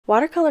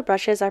Watercolor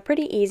brushes are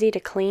pretty easy to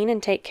clean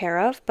and take care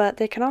of, but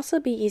they can also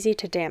be easy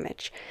to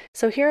damage.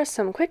 So here are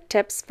some quick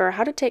tips for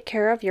how to take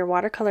care of your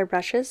watercolor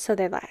brushes so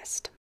they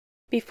last.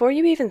 Before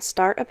you even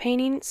start a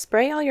painting,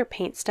 spray all your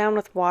paints down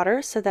with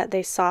water so that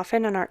they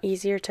soften and are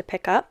easier to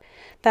pick up.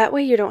 That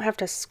way you don't have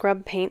to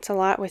scrub paints a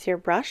lot with your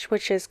brush,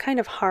 which is kind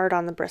of hard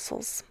on the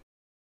bristles.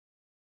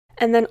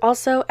 And then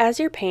also, as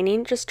you're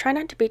painting, just try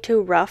not to be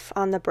too rough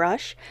on the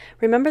brush.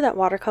 Remember that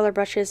watercolor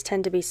brushes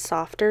tend to be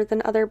softer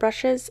than other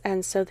brushes,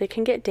 and so they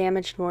can get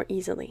damaged more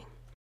easily.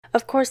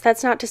 Of course,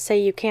 that's not to say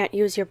you can't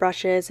use your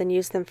brushes and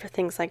use them for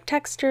things like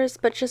textures,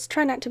 but just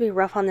try not to be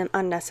rough on them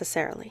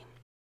unnecessarily.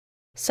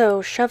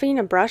 So shoving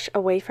a brush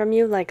away from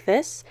you like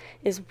this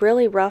is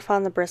really rough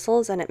on the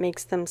bristles and it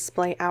makes them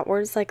splay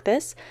outwards like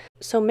this.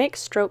 So make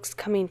strokes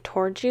coming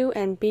towards you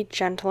and be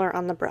gentler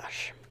on the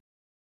brush.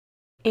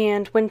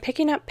 And when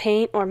picking up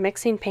paint or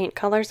mixing paint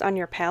colors on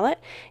your palette,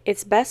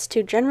 it's best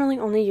to generally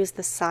only use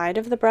the side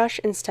of the brush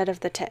instead of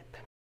the tip.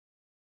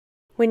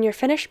 When you're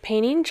finished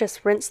painting,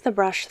 just rinse the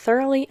brush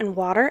thoroughly in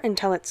water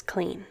until it's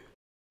clean.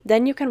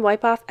 Then you can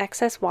wipe off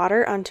excess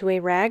water onto a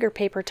rag or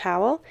paper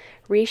towel,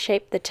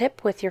 reshape the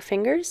tip with your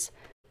fingers,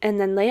 and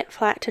then lay it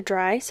flat to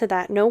dry so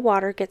that no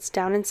water gets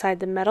down inside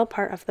the metal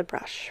part of the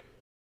brush.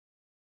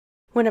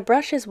 When a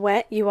brush is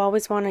wet, you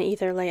always want to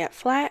either lay it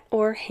flat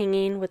or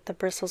hanging with the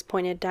bristles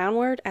pointed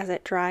downward as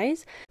it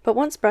dries, but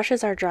once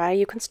brushes are dry,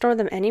 you can store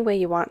them any way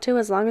you want to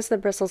as long as the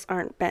bristles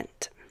aren't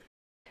bent.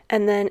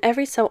 And then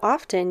every so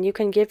often, you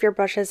can give your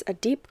brushes a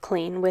deep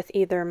clean with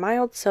either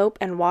mild soap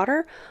and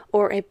water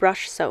or a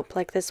brush soap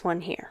like this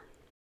one here.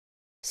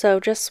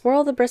 So just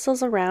swirl the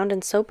bristles around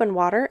in soap and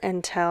water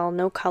until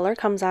no color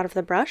comes out of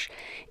the brush,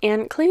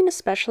 and clean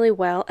especially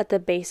well at the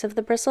base of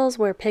the bristles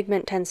where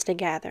pigment tends to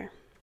gather.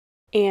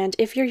 And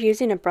if you're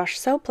using a brush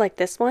soap like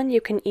this one,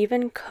 you can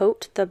even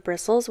coat the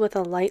bristles with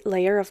a light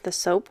layer of the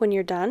soap when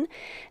you're done,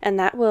 and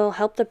that will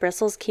help the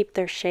bristles keep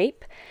their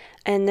shape.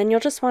 And then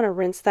you'll just want to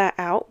rinse that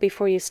out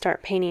before you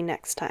start painting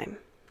next time.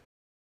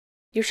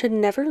 You should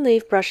never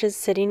leave brushes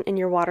sitting in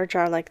your water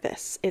jar like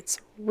this. It's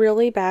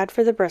really bad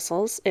for the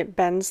bristles, it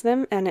bends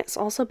them, and it's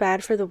also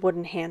bad for the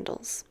wooden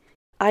handles.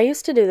 I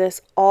used to do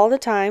this all the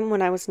time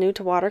when I was new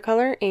to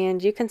watercolor,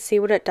 and you can see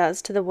what it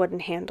does to the wooden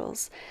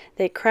handles.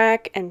 They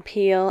crack and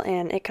peel,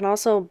 and it can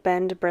also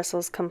bend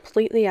bristles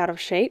completely out of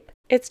shape.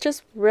 It's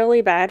just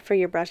really bad for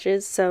your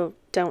brushes, so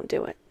don't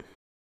do it.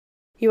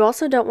 You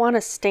also don't want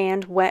to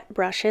stand wet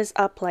brushes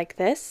up like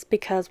this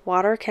because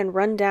water can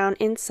run down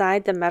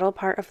inside the metal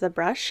part of the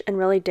brush and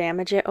really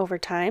damage it over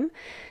time,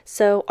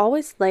 so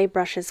always lay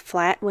brushes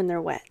flat when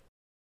they're wet.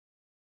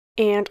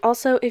 And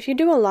also, if you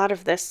do a lot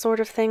of this sort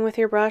of thing with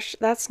your brush,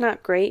 that's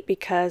not great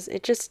because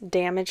it just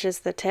damages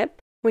the tip.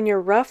 When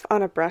you're rough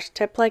on a brush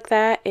tip like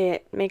that,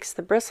 it makes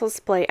the bristles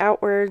splay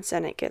outwards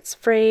and it gets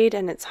frayed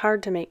and it's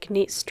hard to make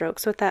neat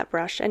strokes with that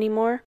brush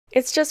anymore.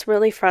 It's just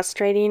really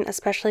frustrating,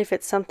 especially if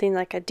it's something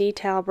like a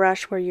detail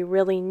brush where you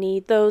really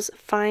need those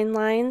fine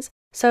lines.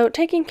 So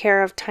taking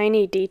care of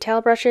tiny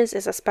detail brushes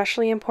is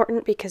especially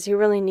important because you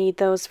really need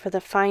those for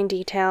the fine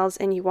details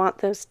and you want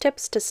those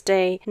tips to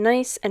stay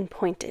nice and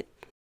pointed.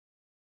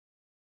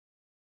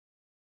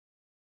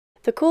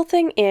 The cool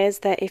thing is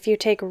that if you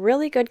take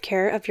really good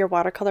care of your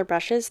watercolor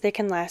brushes, they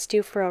can last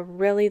you for a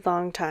really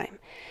long time.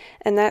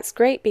 And that's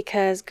great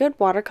because good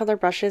watercolor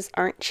brushes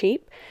aren't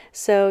cheap,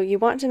 so you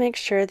want to make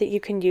sure that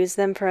you can use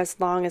them for as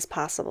long as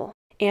possible.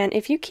 And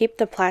if you keep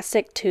the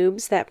plastic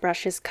tubes that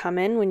brushes come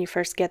in when you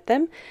first get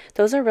them,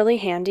 those are really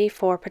handy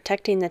for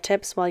protecting the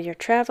tips while you're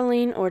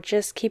traveling or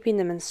just keeping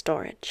them in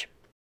storage.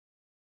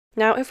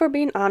 Now, if we're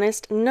being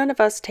honest, none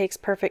of us takes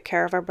perfect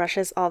care of our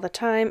brushes all the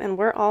time, and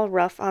we're all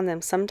rough on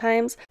them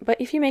sometimes, but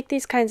if you make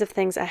these kinds of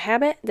things a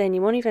habit, then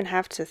you won't even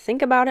have to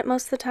think about it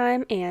most of the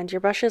time, and your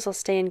brushes will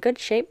stay in good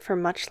shape for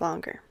much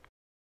longer.